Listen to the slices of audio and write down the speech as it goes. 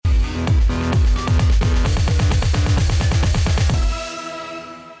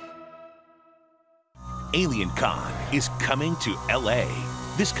Alien Con is coming to LA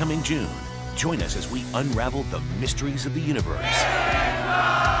this coming June. Join us as we unravel the mysteries of the universe.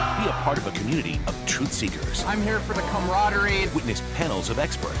 Be a part of a community of truth seekers. I'm here for the camaraderie. Witness panels of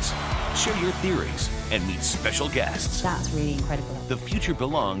experts. Share your theories and meet special guests. That's really incredible. The future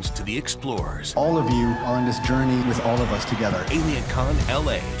belongs to the explorers. All of you are on this journey with all of us together. Alien Con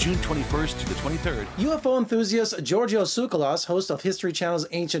LA, June 21st to the 23rd. UFO enthusiast Giorgio Tsoukalos, host of History Channel's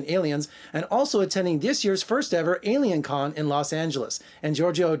Ancient Aliens, and also attending this year's first ever Alien Con in Los Angeles. And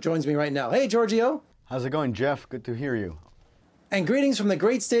Giorgio joins me right now. Hey, Giorgio. How's it going, Jeff? Good to hear you. And greetings from the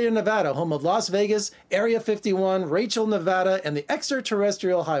great state of Nevada, home of Las Vegas, Area 51, Rachel, Nevada, and the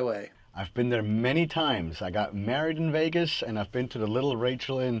Extraterrestrial Highway. I've been there many times. I got married in Vegas, and I've been to the Little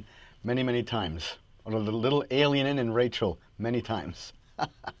Rachel Inn many, many times. Or the Little Alien Inn in Rachel many times.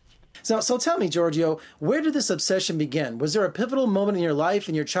 So tell me, Giorgio, where did this obsession begin? Was there a pivotal moment in your life,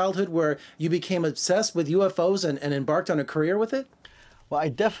 in your childhood, where you became obsessed with UFOs and embarked on a career with it? Well, I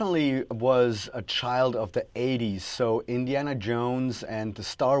definitely was a child of the 80s, so Indiana Jones and the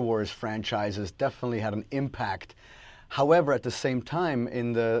Star Wars franchises definitely had an impact. However, at the same time,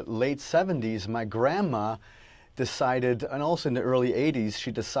 in the late 70s, my grandma decided, and also in the early 80s,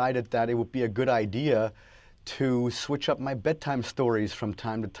 she decided that it would be a good idea to switch up my bedtime stories from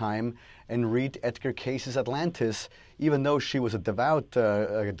time to time and read Edgar Cayce's Atlantis, even though she was a devout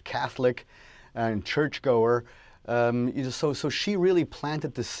Catholic and churchgoer. So she really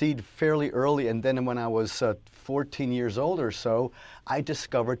planted the seed fairly early, and then when I was 14 years old or so, I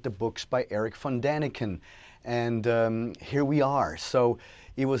discovered the books by Erich von Däniken. And here we are. So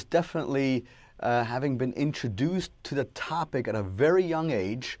it was definitely having been introduced to the topic at a very young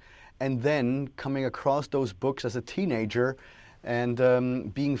age, and then coming across those books as a teenager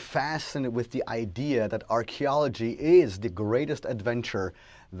and being fascinated with the idea that archaeology is the greatest adventure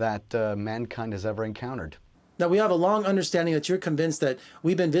that mankind has ever encountered. Now, we have a long understanding that you're convinced that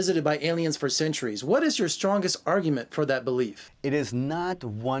we've been visited by aliens for centuries. What is your strongest argument for that belief? It is not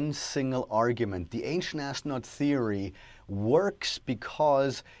one single argument. The ancient astronaut theory works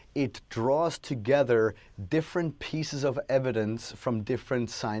because it draws together different pieces of evidence from different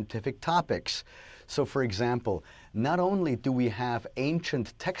scientific topics. So, for example, not only do we have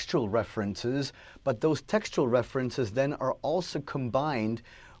ancient textual references, but those textual references then are also combined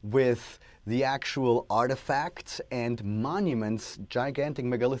with the actual artifacts and monuments, gigantic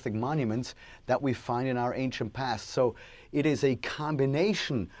megalithic monuments that we find in our ancient past. So it is a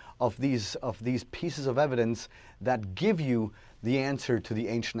combination of these pieces of evidence that give you the answer to the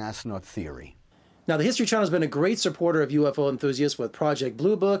ancient astronaut theory. Now, the History Channel has been a great supporter of UFO enthusiasts with Project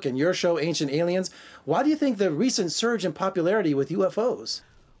Blue Book and your show, Ancient Aliens. Why do you think the recent surge in popularity with UFOs?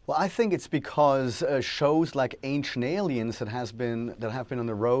 Well, I think it's because shows like Ancient Aliens that have been on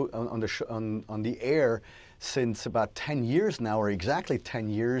the road on the air since about 10 years now, or exactly 10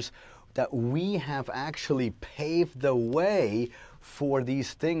 years, that we have actually paved the way for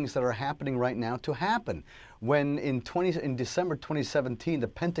these things that are happening right now to happen. When in December 2017, the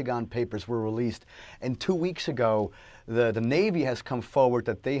Pentagon Papers were released, and 2 weeks ago, the Navy has come forward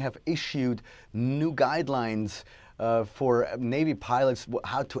that they have issued new guidelines for Navy pilots,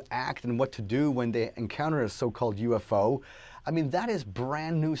 how to act and what to do when they encounter a so-called UFO. I mean, that is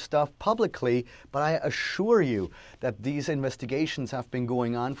brand new stuff publicly, but I assure you that these investigations have been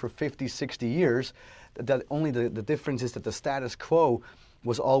going on for 50, 60 years, that only the difference is that the status quo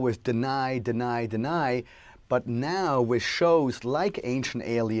was always deny, deny, deny. But now with shows like Ancient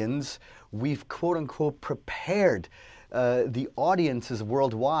Aliens, we've quote-unquote prepared the audiences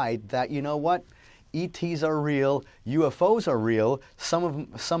worldwide that, you know what, ETs are real, UFOs are real.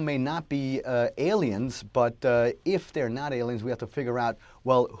 Some may not be aliens, but if they're not aliens, we have to figure out,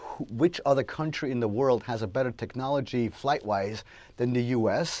 well, which other country in the world has a better technology flight-wise than the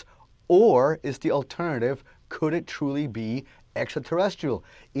US? Or is the alternative, could it truly be extraterrestrial?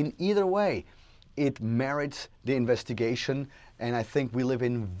 In either way, it merits the investigation, and I think we live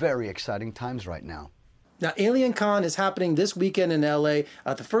in very exciting times right now. Now, Alien Con is happening this weekend in LA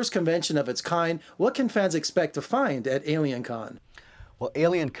at the first convention of its kind. What can fans expect to find at Alien Con? Well,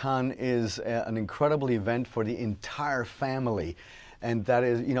 Alien Con is an incredible event for the entire family. And that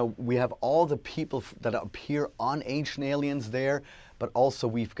is, you know, we have all the people that appear on Ancient Aliens there, but also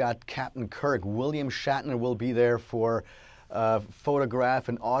we've got Captain Kirk. William Shatner will be there for photograph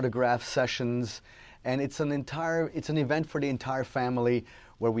and autograph sessions. And it's an event for the entire family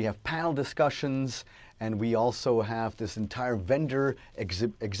where we have panel discussions, and we also have this entire vendor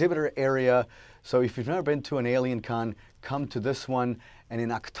exhibitor area. So if you've never been to an Alien Con, come to this one. And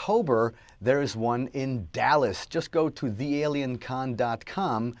in October, there is one in Dallas. Just go to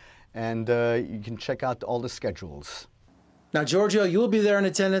thealiencon.com and you can check out all the schedules. Now, Giorgio, you will be there in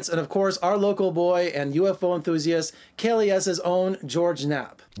attendance, and of course, our local boy and UFO enthusiast, KLES's own George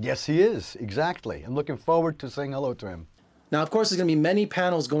Knapp. Yes, he is, exactly. I'm looking forward to saying hello to him. Now, of course, there's going to be many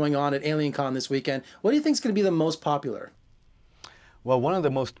panels going on at AlienCon this weekend. What do you think is going to be the most popular? Well, one of the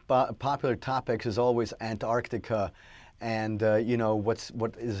most popular topics is always Antarctica, and you know what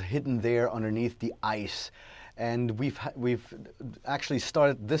is hidden there underneath the ice. And we've actually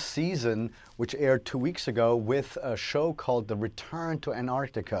started this season, which aired 2 weeks ago, with a show called The Return to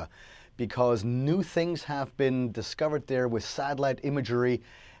Antarctica, because new things have been discovered there with satellite imagery.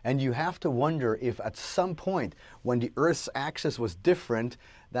 And you have to wonder if at some point when the Earth's axis was different,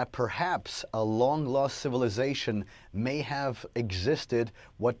 that perhaps a long-lost civilization may have existed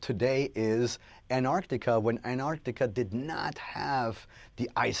what today is Antarctica, when Antarctica did not have the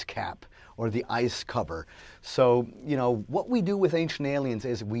ice cap or the ice cover. So, you know, what we do with Ancient Aliens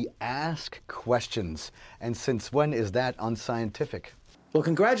is we ask questions. And since when is that unscientific? Well,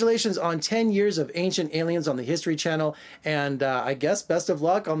 congratulations on 10 years of Ancient Aliens on the History Channel, and I guess best of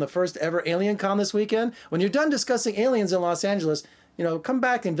luck on the first ever AlienCon this weekend. When you're done discussing aliens in Los Angeles, you know, come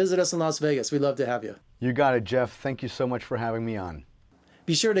back and visit us in Las Vegas. We'd love to have you. You got it, Jeff. Thank you so much for having me on.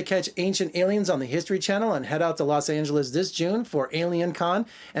 Be sure to catch Ancient Aliens on the History Channel and head out to Los Angeles this June for AlienCon.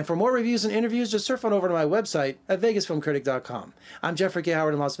 And for more reviews and interviews, just surf on over to my website at vegasfilmcritic.com. I'm Jeffrey K.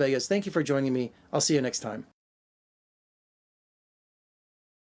 Howard in Las Vegas. Thank you for joining me. I'll see you next time.